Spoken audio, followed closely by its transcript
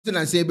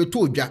na say be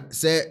to dwa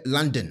say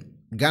London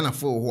Ghana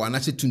for ho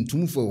anase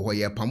tuntum for ho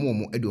ye pamo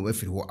mo e de o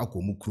afiri ho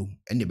akomu krum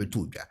ene be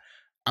to dwa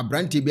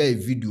abrante bia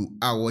video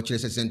a wo kire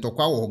se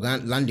ntokwa wo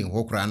London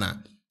ho kra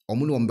na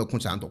omo ne ombe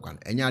kunsa ntokwa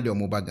enya de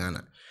omo ba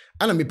Ghana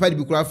ana me padi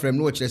bi kura frame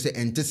no wo kire se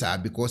entesa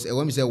because e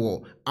wo me say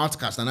wo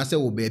outcast anase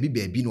wo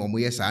baabi na omo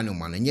ye saa ne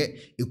ma na nye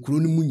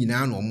ekuro no mu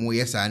nyina na omo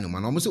ye saa ne ma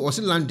na omo se o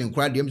se London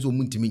kura de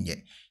omo ntimi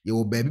nye ye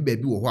wo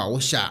baabi wo ho a wo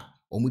sha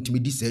omo ntimi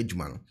di saa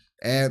adwuma no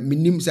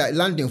minim sa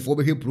London for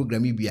be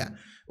program bi a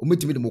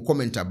ometimi de mo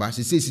comment aba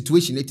say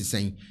situation it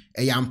sen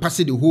ya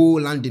ampase the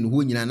whole London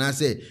whole nyina na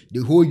say the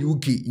whole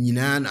UK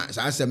nyina na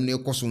sa asem na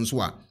ekoso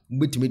nso a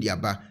ometimi de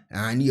aba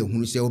ani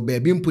ehunu say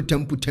baabi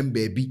mputam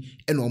baabi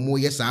e na omo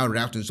ye sa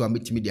react nso a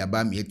ometimi de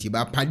aba me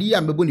atiba padi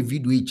ya mebo ne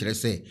video e kire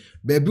say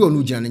baabi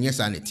onu gyina na nye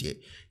sa netie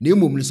na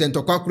emom ne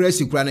sentokwa kura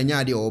sikura na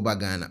nya de oba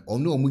Ghana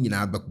ono omo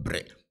nyina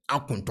ababre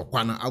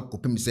akontokwa na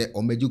akopem say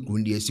omaji kuru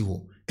ndi asi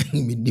ho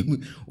minim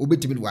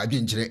obetimi de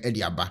wadwe nkire e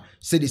de aba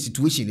say the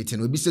situation it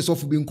no bi say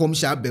sofu bi nkom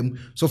sha abam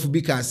sofu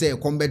bi kan say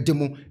ekom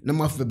bedemo na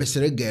mafe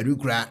besere gari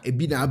kura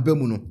ebi na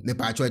abam no ne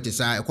pa cho ete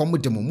sa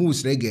ekom demo mu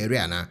sere gari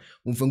ana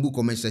umfangu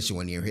comment section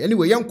woni ehwe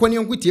anyway yankwane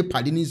yankutie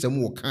pade ni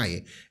nsam wo kan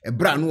ye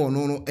ebra no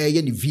ono no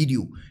eye ne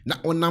video na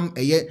onam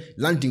eye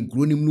London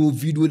kronim no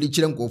video de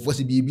kire nkofo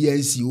se bi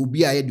ansi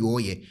obi aye de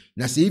oye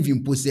na say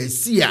even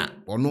possessi a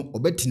ono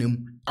obetinam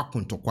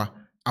akontokwa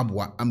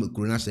abwa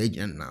amekuru na sa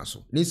agent na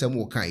so ni nsam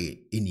wo kan ye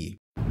enie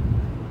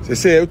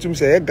say utum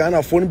say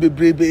Ghana phone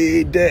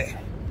bebrebe de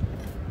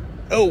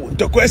oh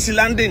ntokwesi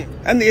London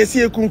and ye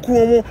see kunku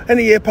omo and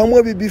ye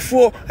pamo bi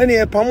before and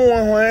ye pamo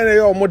ho and ye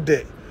omo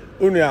de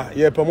onua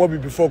ye pamo bi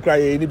before kra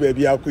ye ni ba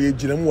bi akoye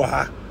ginam wa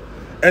ha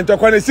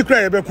entokwa na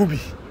sikra ye be ku bi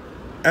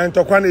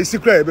entokwa na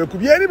sikra ye be ku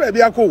bi ye ni ba bi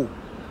akọ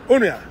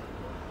onua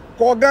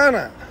ko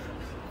Ghana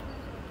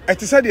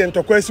etisa de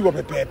ntokwesi wo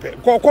pepepe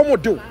ko komo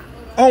do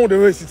on the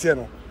way city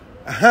no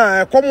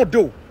aha komo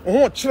do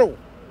ho chiro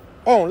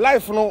on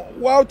life no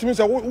wow to me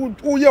say wo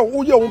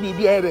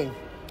bibi eren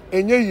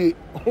enye ye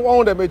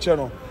won the meche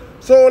no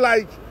so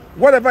like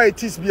whatever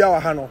it is be our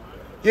ha no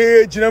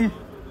ye ginam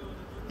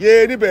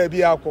ye ni ba bi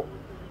akọ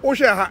wo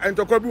hwe ha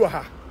entokwa bi wo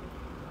ha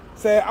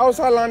say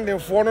outside London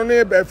for no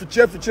na ba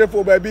fiche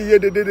for ba bi ye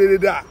de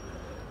da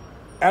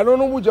eno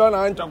no mu jo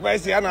na entokwa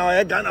esi na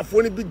ye Ghana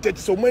for ni bi jet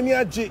so many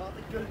age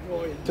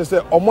to say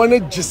omone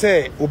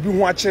gise obi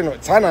hu ache no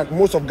sana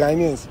most of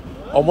Ghanaians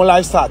omo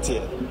life start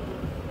here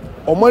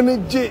omone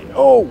je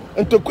oh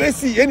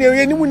entokwesi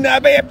eni mu na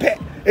be pe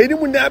eni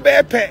mu na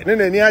be pe ne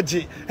nani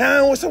age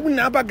ha wo so mu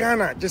na ba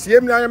Ghana just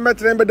yem na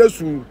metre be da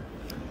su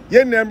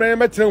yen na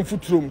metre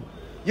mfuturom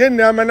yen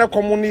na me na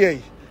komo ne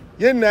ye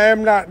yen na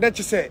yem na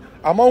che se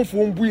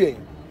amanfo mbu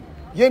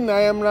yen na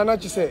yem na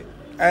che se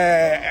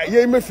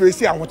ye me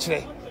fresi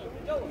ahokere.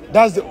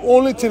 That's the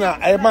only thing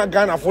I am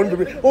Ghana for.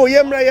 Oh,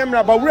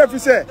 yemra, but we have to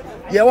say,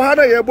 yeah, what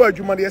had a boy,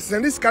 you money,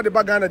 send this card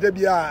about Ghana,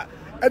 Debia,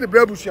 at the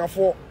Brebush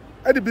for,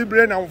 at the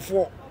Bibren and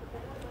for.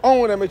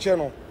 On the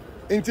channel.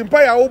 In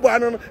Timpaya,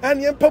 Oban,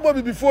 and yen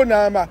probably before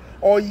Nama,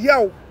 or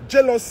yell,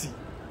 jealousy,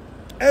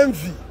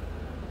 envy.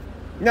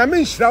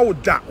 Namin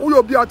Shroud, that, who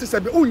will be out to say,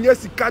 oh,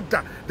 yes,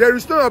 Kata, there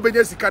is no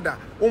obedience Kada,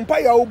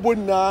 Umpire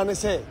Obuna, and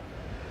say,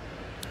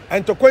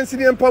 and to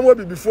coincident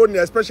probably before,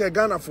 especially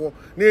Ghana for,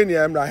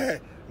 near Amra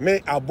hair. Me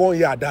abon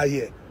ya da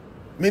here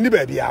me ni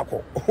ba bia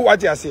akọ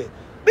what you say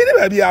me ni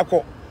ba bia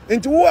akọ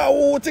nti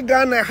wo ti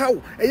Ghana how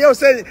e you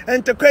say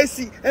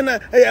entokwasi na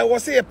e wo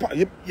say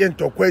ye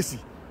entokwasi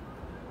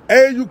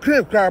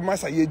Ukraine cry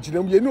massa ye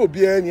ginam ye ni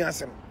obi ani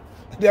asem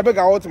de be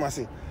ga what ma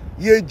say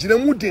ye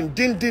ginam din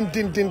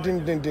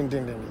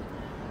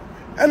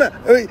ana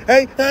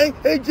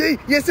hey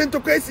ye say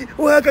entokwasi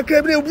wo ha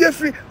kakra bi obi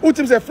afri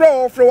utim say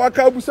flow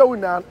aka busa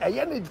wona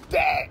ye ni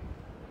de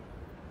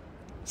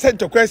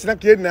sento kwesi na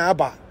ke na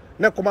aba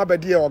na koma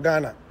bedi e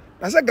Ghana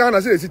na se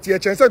Ghana se city e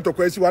chen sento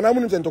kwesi wa na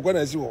mu sento kwa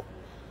na si ho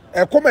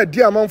e koma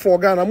di amanfo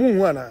Ghana mu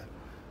hu ana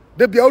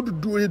de bia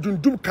odudu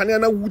edundum kane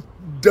na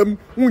wudam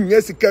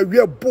unya sika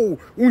wie bo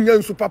unya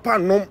nsu papa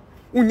nom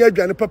unya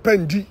adwane papa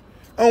ndi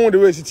anwo de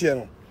we city e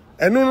no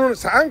eno no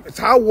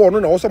sa wo no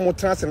na wo so mo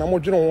trance na mo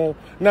dwene ho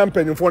na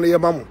mpanimfo no ye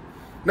mamu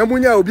na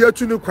munya obi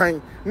atu ni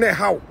kwan na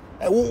how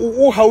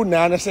wo how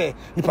na se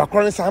nipa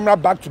kron sa amra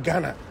back to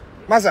Ghana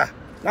masa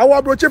na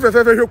wa bro chef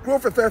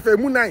fefe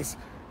mu nice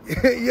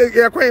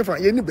ye kwan fa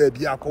ye ni ba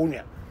bia akọ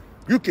nya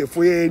UK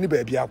fo ye ni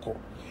ba bia akọ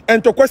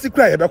entokwasi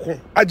kra ye beko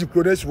agi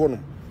kro na si ho no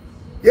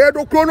ye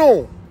do kro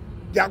no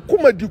ya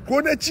kuma di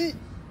kro na chi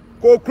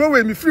ko kro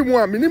we mi free mu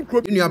a minim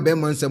kro ni aba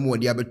man sam wo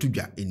de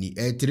abetudwa eni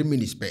 3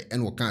 minutes pe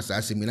en wo kan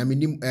asase na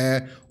minim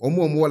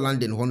omo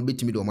London ho no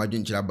betimi de o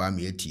madwen kira ba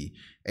me atie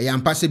ya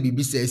mpa se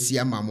bibi se asi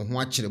ama mo ho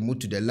akere mo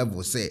to the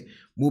level say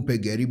mo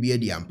pegari bi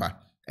edi ampa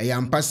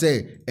yampa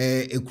se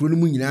ekuru no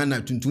mu nyina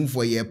na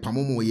tuntumfo ye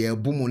pamomo ye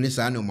bomo ne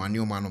sa na mane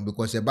o ma no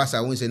because e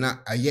basa won se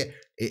na aye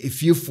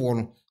efiefo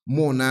no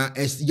mo na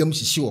yam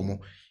hihye wo mo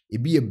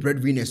ebi ye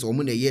breadwinners o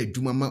mo na ye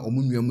adwuma ma o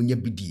mo nuam nya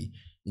bidie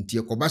nti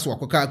ekobasa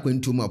wakoka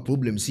akwantu ma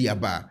problem si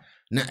aba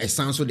na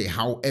esan so de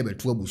how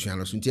ebeto abusua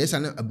no so nti esa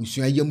na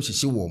abusua yam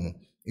hihye wo mo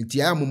nti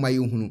ya moma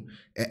yehunu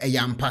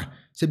yampa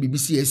se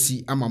BBC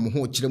asi ama mo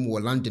ho kire mo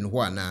London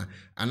ho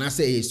ana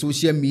se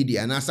social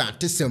media ana sa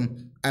atesem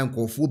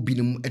ankofo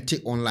binim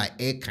ete online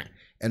eka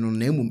eno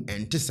na emum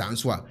ente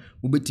sanso a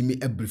ubetimi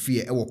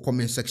abrifie e wo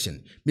comment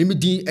section meme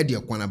din e de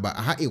Ekwanaba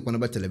aha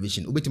Ekwanaba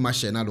television ubetimi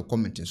share na do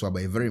comment so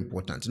about very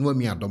important no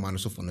mi adoma no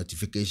so for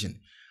notification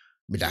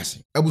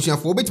medasi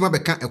abusuafo ubetimi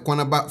beka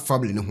Ekwanaba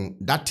family ne ho,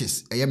 that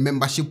is a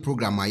membership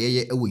program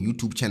ayeye e wo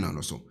YouTube channel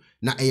no so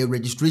na a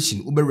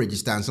registration ube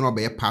register and so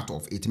be part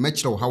of it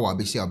match how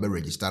abesi ube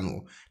register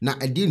no na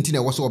edi nti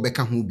na wo so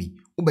obeka ho bi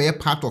ube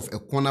part of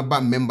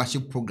Ekwanaba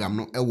membership program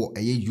no ewo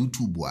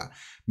YouTube a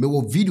me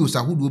wo videos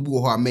ahodo bi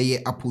wo ho a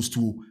meye post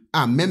to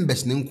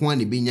members ne nko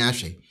an be nya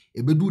ahwe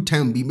ebedu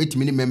time bi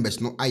metimi ne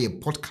members no aye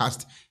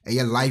podcast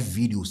live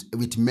videos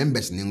with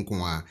members ne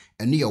nko a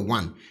ene ye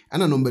 1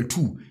 ana number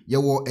 2 ye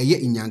wo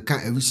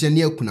inyanka awise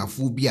ne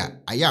akunafo bi a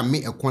aya me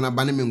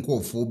Ekwanaba ne me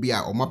nkofo bi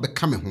a o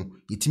mabeka me ho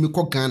yitimi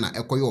ko Ghana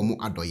ekoye omo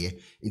adoye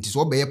nti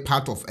so be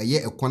part of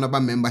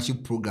Ekwanaba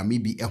membership program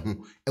bi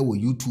ewo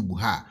YouTube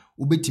ha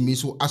ubetimi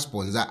so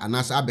sponsor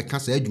anasa abeka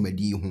sa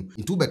adwumadi ho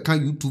nti ubeka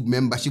YouTube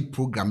membership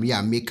program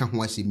ya make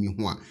ho asemi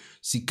ho a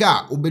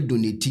sika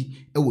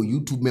obedonate ewo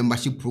YouTube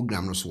membership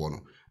program no so no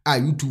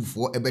YouTube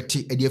for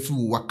ebeti ede afi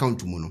wo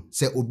account mu no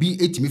se obi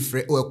etimi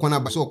frɛ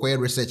Ekwanaba so okoye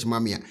research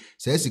mamia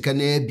se sika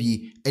na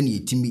bi ene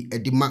etimi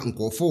ede ma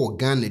nkofo wo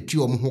Ghana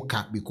tuo mo ho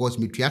ka because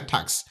metua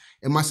tax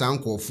ema sa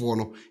nkofo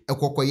no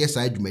ekokoye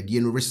sa adwumadi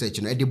no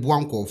research no ede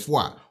boa nkofo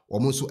a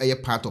omo so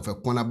part of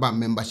Ekwanaba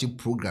membership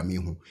program yi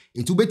ho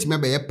nti ubetimi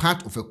be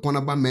part of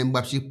Ekwanaba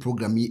membership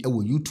program yi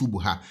ewo YouTube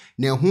ha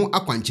na ho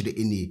akwankyere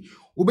eni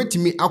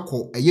ubetimi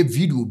akọ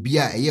video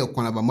bia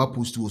Ekwanaba ma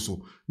post wo so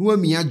no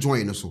amia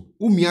join no so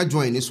umia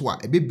join so a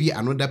ebebie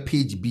another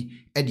page bi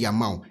e de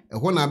amount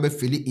ho na be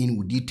fill in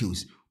with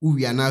details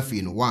uwia na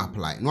afi no wa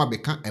apply no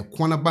abeka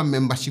Ekwanaba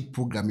membership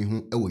program yi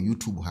ho ewo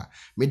YouTube ha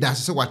me da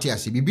se wate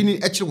ase bibi ni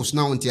ekire wo so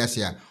na wonte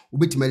ase a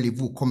ubetimi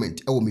leave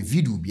comment ewo me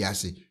video bi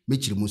ase me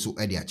kire mu so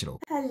e de akire.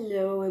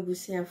 Hello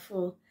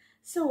ebusiafo,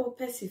 so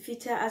pesi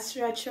fita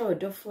asra cho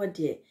dofo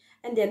de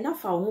and then na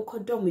fa ho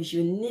kodom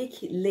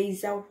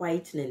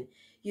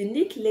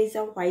unique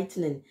laser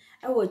whitening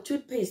our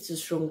toothpaste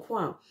stronko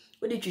a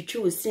odi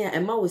twitwi wo sen a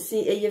ema wo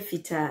sen eye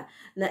fita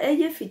na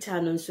eye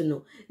fita no nso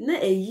no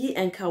na eyi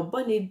enka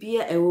bone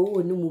bia ewo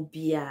wo no mu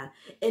bia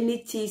any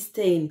tea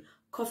stain,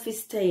 coffee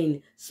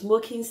stain,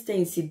 smoking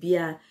stain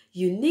bia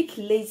unique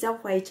laser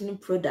whitening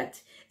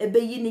product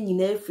ebeyi ni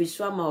nyina free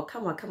so ama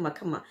kama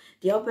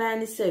de obaya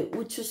ni say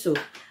utu so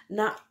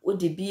na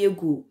odi bi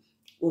egu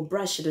o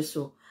brush do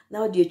so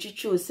na odi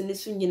twitwi wo sen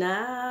so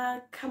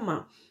nyina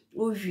kama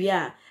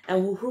Uvia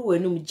and who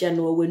wenum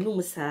January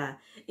wenum sa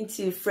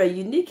into for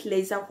unique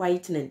laser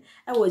whitening.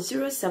 I was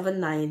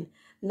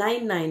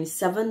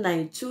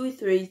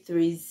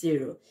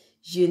 07999792330.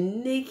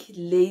 Unique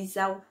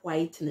laser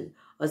whitening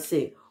or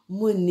say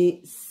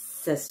Muni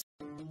ses.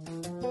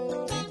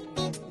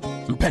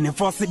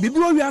 Penifose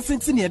bibio wi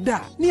asenti ne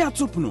da ne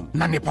atopnum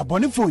na ne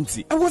pabone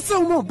fonti e wo se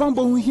wo ma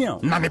bambo hu hia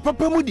na ne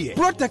papa mu de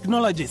Pro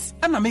Technologies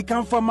ana me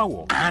kan fama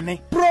wo ane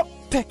Pro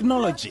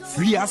Technologies.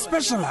 We are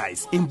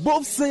specialized in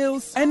both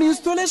sales and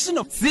installation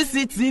of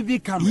CCTV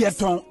cameras.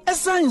 Yeton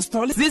esa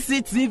install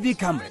CCTV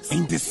cameras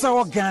in the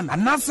South Ghana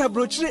and NASA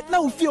brochure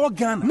now fear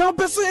Ghana. Now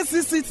person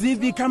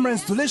CCTV camera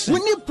installation. We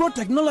need Pro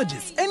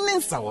Technologies and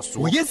then so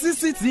we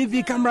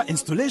CCTV camera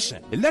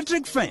installation,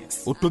 electric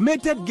fence,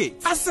 automated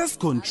gate, access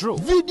control,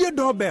 video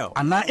doorbell,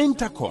 and our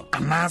intercom,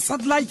 and our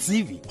satellite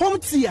TV, home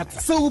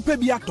theater, so we pay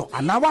biato,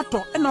 and our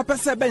water, and our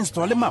person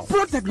install them out.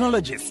 Pro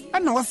Technologies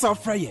and our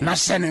software. Na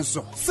shenen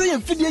so.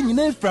 Say fidie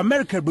nyina from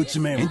America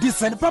brochime ndi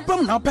send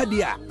papam na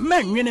opedia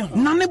man nwene ho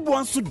na ne bo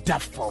anso da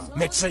form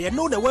me kye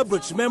no the web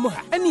brochime mu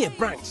ha ene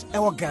branch e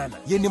wo Ghana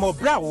ye ni mo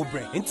bra wo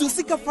bre nti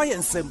sika fire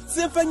nsem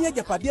se fanya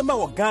japade ma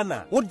wo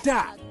Ghana wo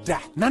da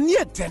na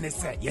near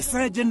tenese yes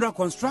general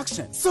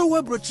construction so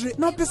we brochire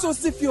na peso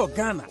si fi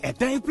Ghana e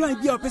dan plan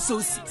bi o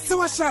peso si se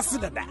wa sha se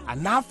dada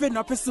ana fe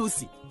na peso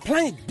si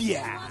plan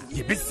bia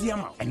ye besi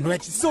ama eno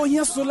achi so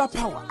here solar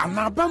power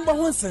ana bamba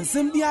ho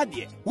nsensem bi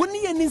ade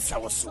woni ye ni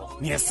nsawoso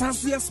ne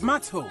sanso ye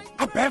smart home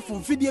abefo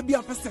fidie bi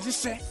apese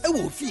hye e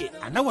wo fie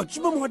ana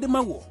watwuma mo de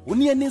ma wo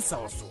woni ye ni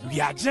nsawoso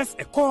we are just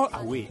a call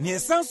away ne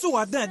sanso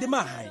wadan de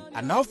ma han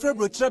ana ofre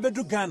brochire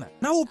bedu Ghana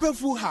na wo pe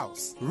full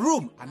house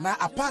room ana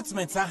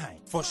apartment ahan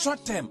for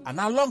short term and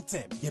a long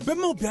term ye be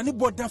ma obiane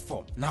border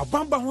form na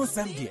bamba ho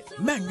nsem de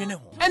manwene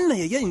ho enna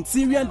ye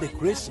interior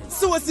decoration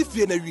so wasi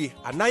fie na wie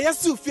ana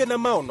yesu fie na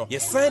ma no ye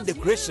sign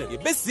decoration ye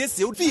be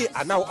siesie fie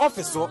ana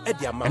office so e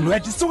de ama no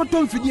edi so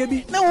tom fidie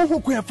bi na wo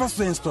hokun ya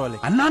faso install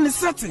ana ne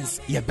settings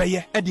ye be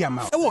ye e de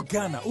ama e wo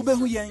Ghana wo be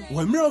hu yen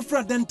wo mira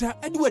fra denta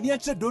e de wani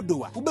ache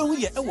dodowa wo be hu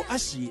ye e wo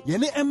ahie ye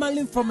ne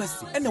Emerlin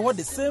Pharmacy and what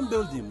the same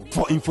building.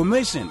 For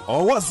information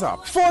or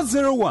WhatsApp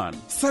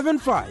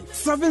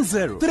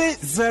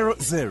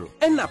 401-7570-300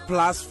 and a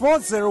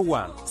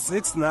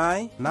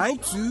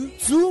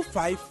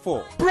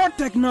 +401-6992-254. Pro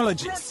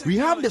Technologies. We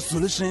have the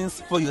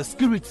solutions for your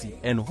security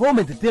and home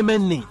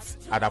entertainment needs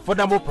at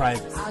affordable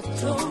prices.